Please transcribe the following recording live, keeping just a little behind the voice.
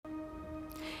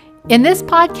In this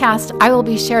podcast, I will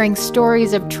be sharing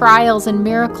stories of trials and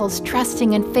miracles,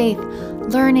 trusting in faith,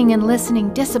 learning and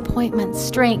listening, disappointment,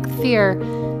 strength, fear,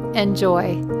 and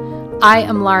joy. I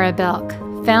am Laura Belk,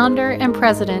 founder and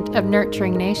president of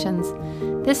Nurturing Nations.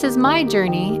 This is my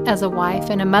journey as a wife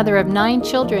and a mother of 9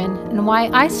 children, and why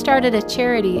I started a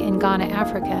charity in Ghana,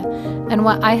 Africa, and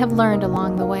what I have learned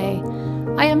along the way.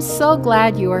 I am so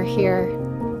glad you are here.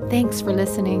 Thanks for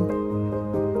listening.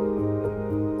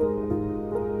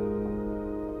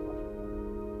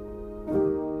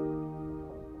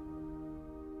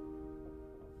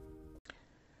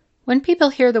 When people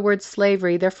hear the word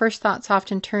slavery, their first thoughts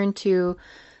often turn to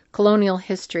colonial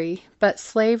history, but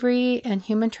slavery and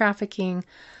human trafficking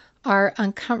are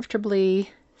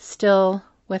uncomfortably still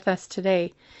with us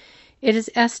today. It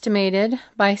is estimated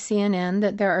by CNN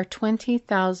that there are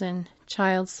 20,000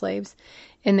 child slaves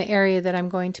in the area that I'm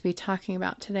going to be talking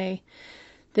about today.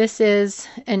 This is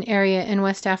an area in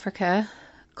West Africa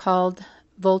called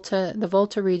Volta, the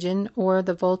Volta region, or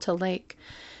the Volta Lake.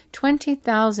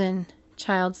 20,000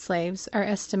 child slaves are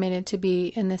estimated to be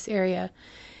in this area.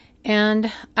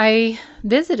 And I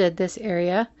visited this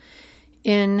area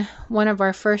in one of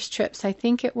our first trips. I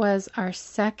think it was our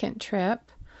second trip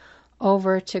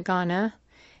over to Ghana.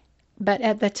 But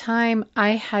at the time,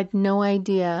 I had no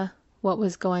idea what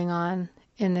was going on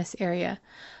in this area.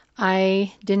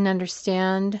 I didn't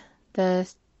understand the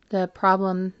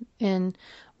problem in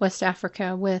West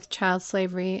Africa with child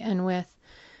slavery and with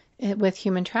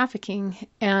human trafficking.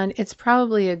 And it's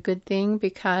probably a good thing,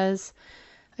 because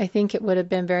I think it would have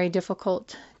been very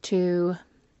difficult to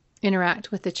interact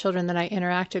with the children that I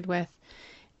interacted with,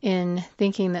 in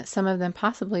thinking that some of them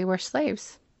possibly were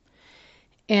slaves.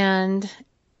 And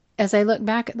as I look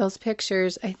back at those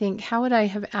pictures, I think, how would I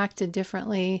have acted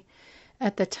differently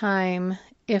at the time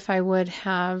if I would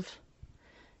have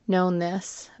known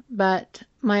this? But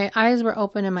my eyes were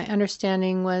open and my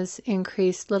understanding was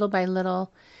increased little by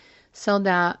little, so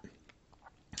that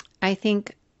I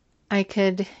think I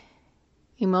could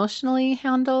emotionally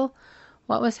handle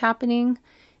what was happening.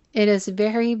 It is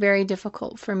very, very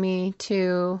difficult for me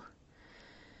to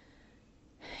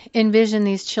envision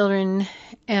these children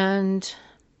and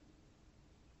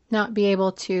not be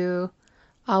able to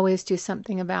always do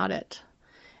something about it.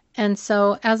 And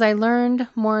so as I learned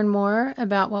more and more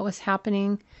about what was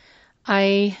happening,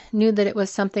 I knew that it was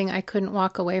something I couldn't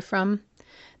walk away from,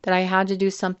 that I had to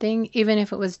do something, even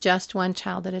if it was just one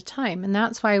child at a time. And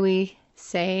that's why we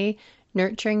say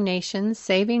Nurturing Nations,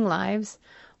 saving lives,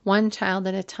 one child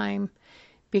at a time.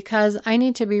 Because I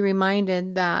need to be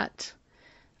reminded that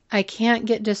I can't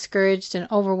get discouraged and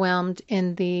overwhelmed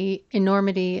in the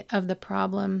enormity of the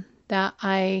problem, that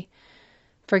I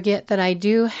forget that I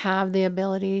do have the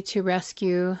ability to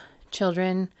rescue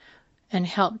children and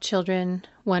help children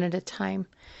one at a time.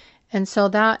 And so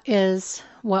that is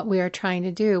what we are trying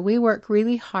to do. We work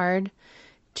really hard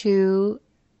to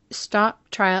stop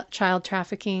child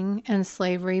trafficking and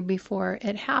slavery before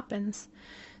it happens.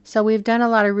 So we've done a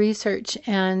lot of research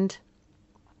and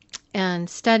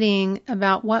studying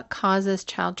about what causes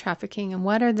child trafficking and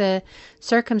what are the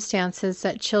circumstances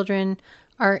that children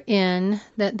are in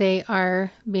that they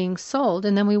are being sold.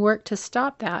 And then we work to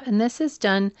stop that. And this is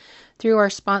done through our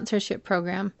sponsorship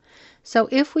program. So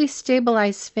if we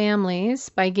stabilize families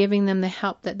by giving them the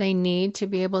help that they need to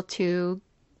be able to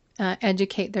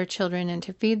educate their children and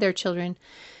to feed their children,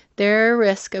 their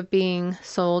risk of being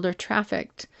sold or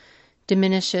trafficked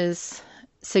diminishes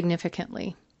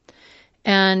significantly.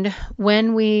 And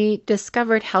when we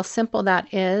discovered how simple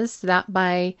that is, that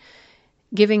by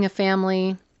giving a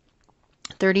family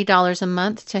 $30 a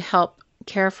month to help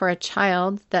care for a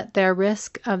child, that their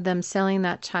risk of them selling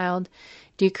that child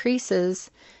decreases,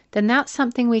 then that's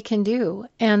something we can do.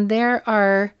 And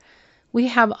we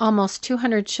have almost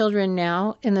 200 children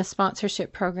now in the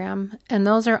sponsorship program, and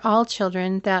those are all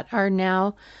children that are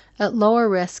now at lower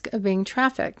risk of being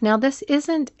trafficked. Now, this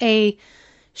isn't a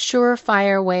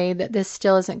surefire way that this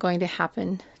still isn't going to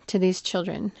happen to these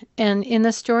children. And in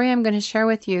the story I'm going to share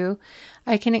with you,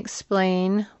 I can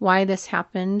explain why this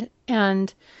happened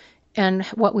and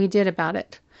what we did about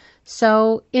it.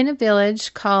 So in a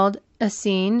village called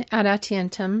Assin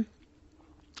Adatientum,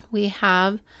 we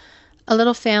have a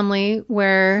little family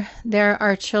where there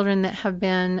are children that have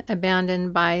been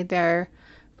abandoned by their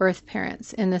birth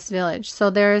parents in this village. So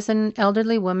there is an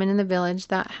elderly woman in the village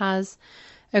that has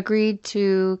agreed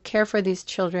to care for these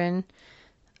children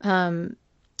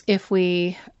if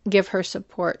we give her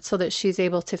support, so that she's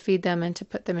able to feed them and to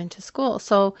put them into school.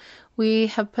 So we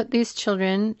have put these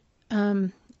children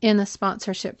in the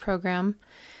sponsorship program,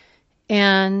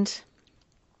 and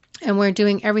we're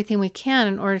doing everything we can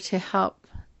in order to help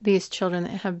these children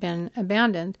that have been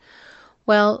abandoned.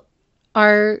 Well,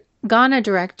 our Ghana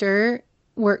director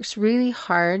works really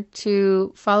hard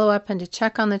to follow up and to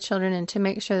check on the children and to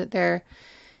make sure that they're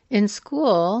in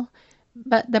school.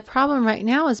 But the problem right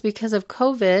now is because of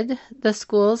COVID, the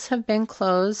schools have been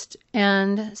closed,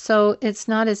 and so it's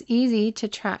not as easy to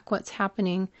track what's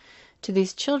happening to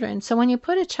these children. So when you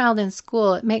put a child in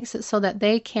school, it makes it so that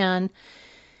they can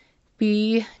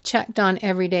be checked on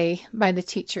every day by the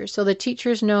teachers. So the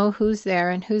teachers know who's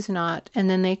there and who's not, and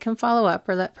then they can follow up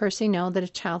or let Percy know that a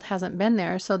child hasn't been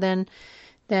there. So then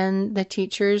the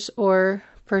teachers or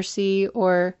Percy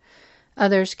or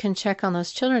others can check on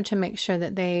those children to make sure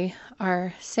that they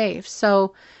are safe.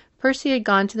 So Percy had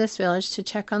gone to this village to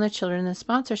check on the children in the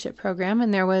sponsorship program,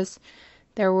 and there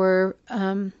were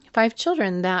 5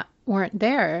 children that weren't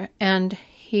there, and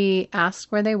he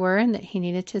asked where they were and that he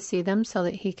needed to see them so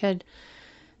that he could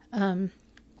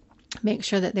make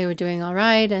sure that they were doing all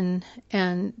right. And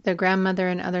the grandmother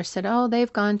and others said, oh,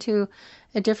 they've gone to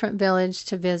a different village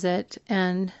to visit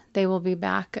and they will be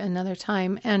back another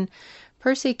time. And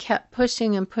Percy kept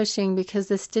pushing and pushing because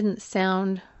this didn't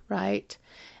sound right.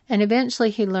 And eventually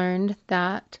he learned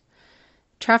that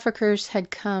traffickers had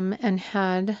come and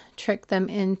had tricked them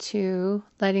into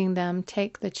letting them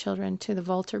take the children to the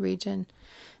Volta region.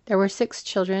 There were 6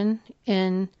 children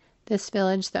in this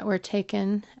village that were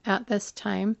taken at this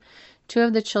time. 2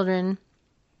 of the children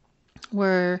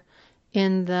were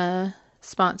in the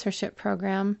sponsorship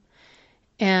program.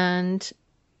 And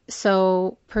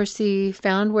so Percy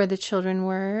found where the children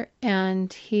were,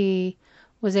 and he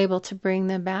was able to bring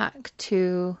them back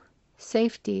to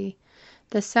safety.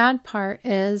 The sad part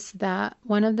is that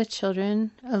one of the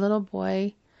children, a little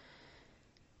boy,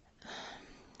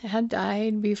 had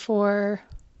died before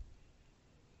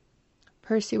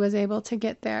Percy was able to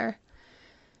get there.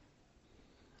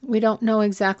 We don't know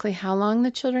exactly how long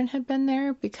the children had been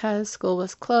there because school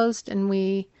was closed and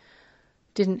we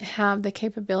didn't have the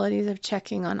capabilities of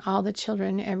checking on all the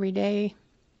children every day.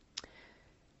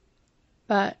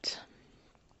 But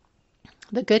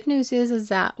the good news is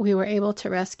that we were able to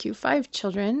rescue 5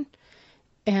 children,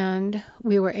 and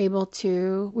we were able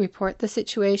to report the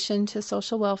situation to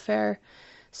social welfare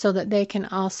so that they can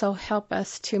also help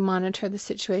us to monitor the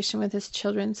situation with his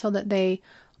children so that they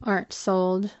aren't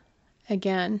sold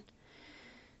again.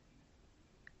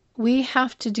 We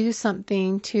have to do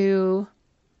something to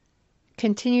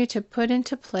continue to put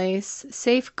into place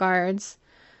safeguards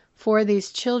for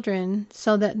these children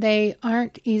so that they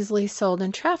aren't easily sold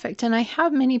and trafficked. And I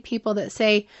have many people that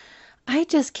say, I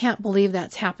just can't believe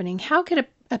that's happening. How could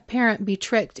a parent be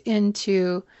tricked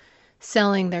into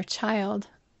selling their child?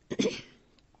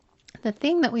 The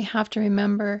thing that we have to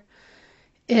remember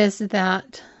is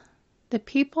that the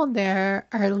people there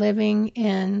are living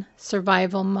in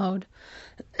survival mode.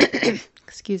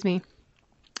 Excuse me.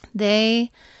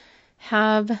 They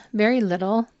have very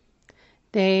little.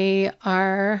 They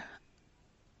are,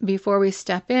 before we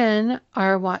step in,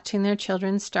 are watching their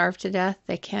children starve to death.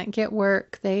 They can't get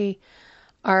work. They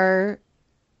are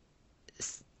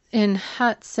in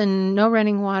huts and no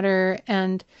running water,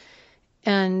 and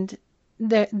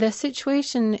the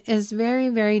situation is very,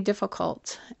 very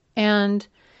difficult. And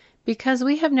because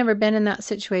we have never been in that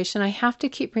situation, I have to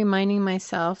keep reminding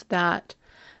myself that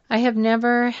I have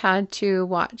never had to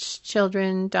watch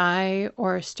children die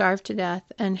or starve to death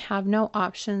and have no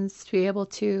options to be able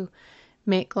to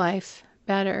make life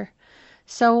better.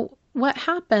 So what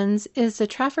happens is the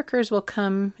traffickers will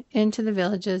come into the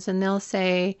villages and they'll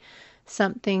say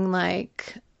something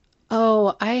like,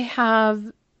 oh, I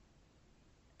have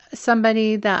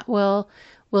somebody that will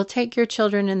take your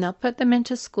children and they'll put them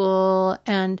into school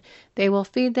and they will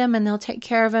feed them and they'll take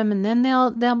care of them, and then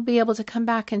they'll be able to come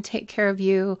back and take care of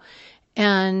you.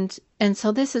 And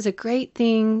so this is a great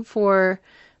thing for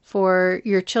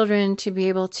your children to be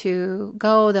able to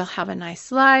go. They'll have a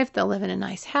nice life. They'll live in a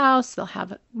nice house.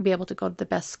 They'll be able to go to the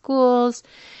best schools.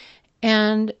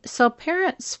 And so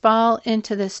parents fall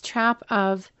into this trap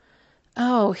of,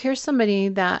 oh, here's somebody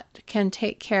that can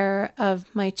take care of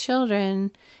my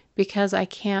children because I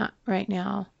can't right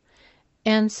now.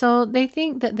 And so they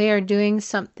think that they are doing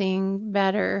something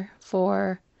better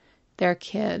for their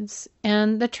kids.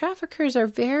 And the traffickers are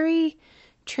very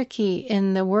tricky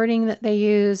in the wording that they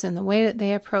use and the way that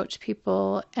they approach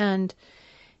people. And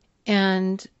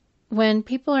when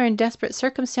people are in desperate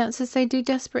circumstances, they do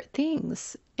desperate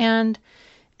things. And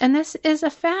this is a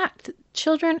fact.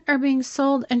 Children are being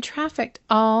sold and trafficked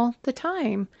all the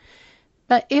time.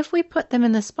 But if we put them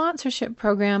in the sponsorship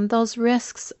program, those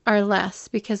risks are less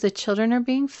because the children are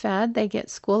being fed. They get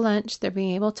school lunch. They're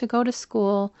being able to go to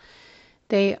school.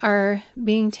 they are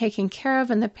being taken care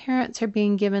of and the parents are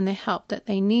being given the help that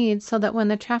they need so that when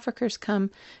the traffickers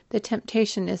come, the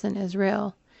temptation isn't as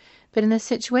real. But in this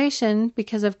situation,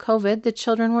 because of COVID, the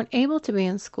children weren't able to be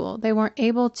in school. They weren't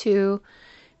able to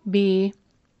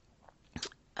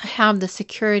have the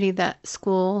security that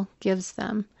school gives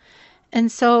them.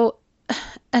 And so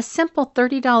a simple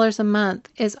 $30 a month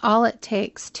is all it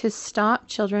takes to stop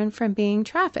children from being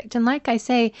trafficked. And like I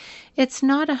say, it's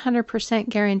not 100%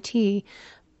 guarantee,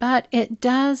 but it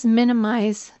does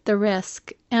minimize the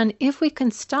risk. And if we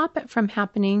can stop it from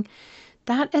happening,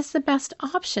 that is the best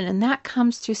option. And that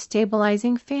comes through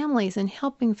stabilizing families and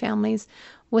helping families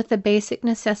with the basic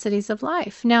necessities of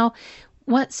life. Now,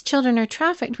 once children are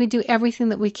trafficked, we do everything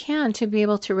that we can to be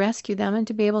able to rescue them and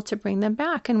to be able to bring them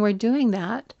back. And we're doing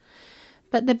that.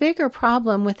 But the bigger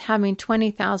problem with having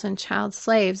 20,000 child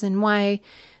slaves and why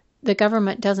the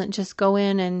government doesn't just go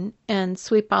in and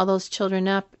sweep all those children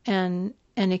up and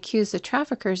accuse the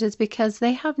traffickers is because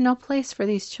they have no place for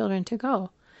these children to go.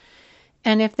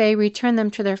 And if they return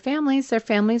them to their families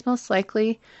most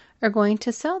likely are going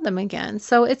to sell them again.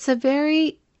 So it's a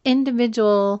very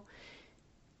individual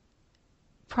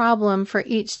problem for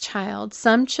each child.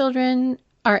 Some children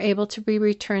are able to be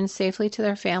returned safely to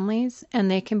their families, and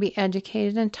they can be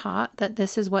educated and taught that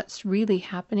this is what's really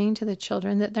happening to the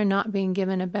children, that they're not being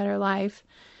given a better life.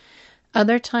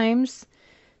 Other times,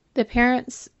 the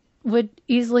parents would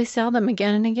easily sell them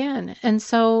again and again, and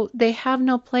so they have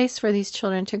no place for these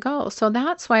children to go. So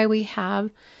that's why we have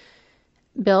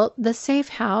built the Safe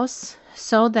House,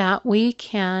 so that we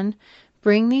can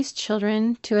bring these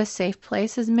children to a safe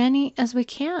place, as many as we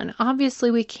can. Obviously,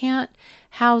 we can't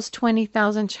house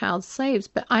 20,000 child slaves,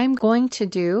 but I'm going to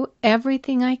do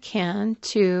everything I can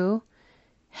to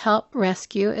help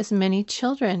rescue as many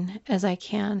children as I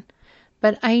can.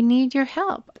 But I need your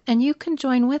help, and you can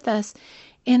join with us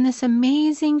in this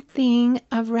amazing thing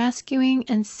of rescuing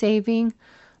and saving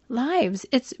lives.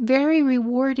 It's very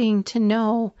rewarding to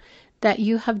know that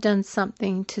you have done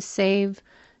something to save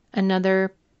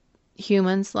another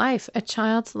human's life, a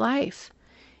child's life.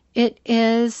 It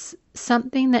is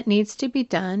something that needs to be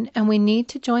done, and we need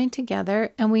to join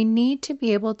together, and we need to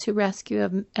be able to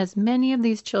rescue as many of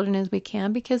these children as we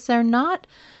can, because they're not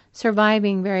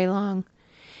surviving very long.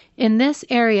 In this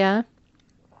area,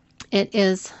 it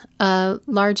is a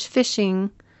large fishing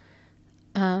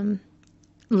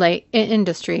lake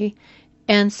industry,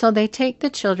 and so they take the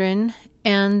children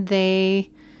and they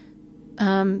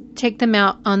take them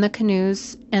out on the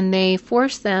canoes, and they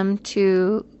force them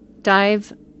to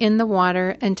dive in the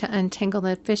water and to untangle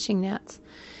the fishing nets.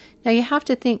 Now you have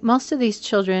to think, most of these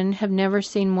children have never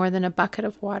seen more than a bucket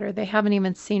of water. They haven't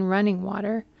even seen running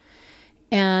water,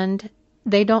 and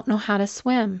they don't know how to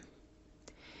swim.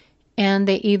 And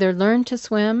they either learn to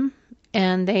swim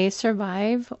and they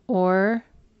survive, or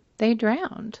they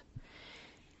drowned.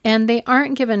 And they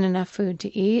aren't given enough food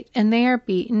to eat, and they are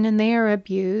beaten and they are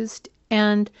abused.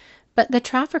 But the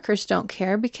traffickers don't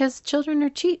care, because children are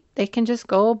cheap. They can just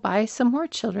go buy some more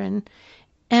children.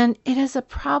 And it is a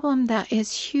problem that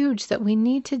is huge, that we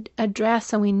need to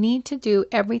address, and we need to do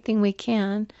everything we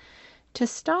can to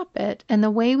stop it. And the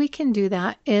way we can do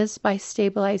that is by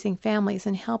stabilizing families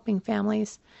and helping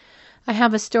families. I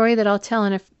have a story that I'll tell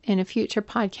in a future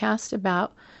podcast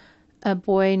about a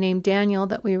boy named Daniel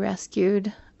that we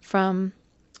rescued from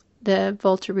the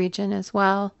Volta region as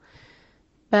well.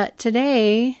 But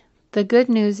today, the good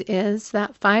news is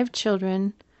that 5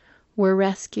 children were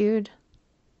rescued,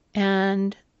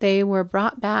 and they were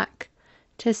brought back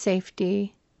to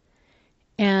safety.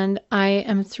 And I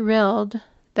am thrilled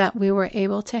that we were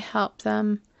able to help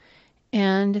them,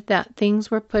 and that things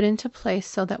were put into place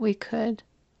so that we could.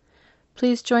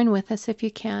 Please join with us if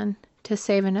you can to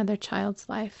save another child's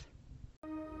life.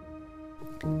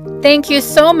 Thank you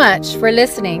so much for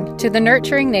listening to the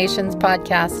Nurturing Nations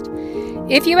podcast.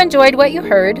 If you enjoyed what you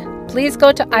heard, please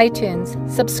go to iTunes,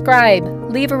 subscribe,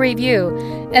 leave a review,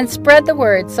 and spread the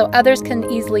word so others can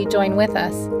easily join with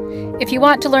us. If you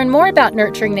want to learn more about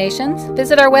Nurturing Nations,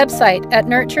 visit our website at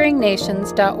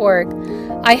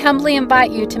nurturingnations.org. I humbly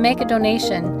invite you to make a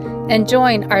donation and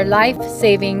join our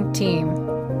life-saving team.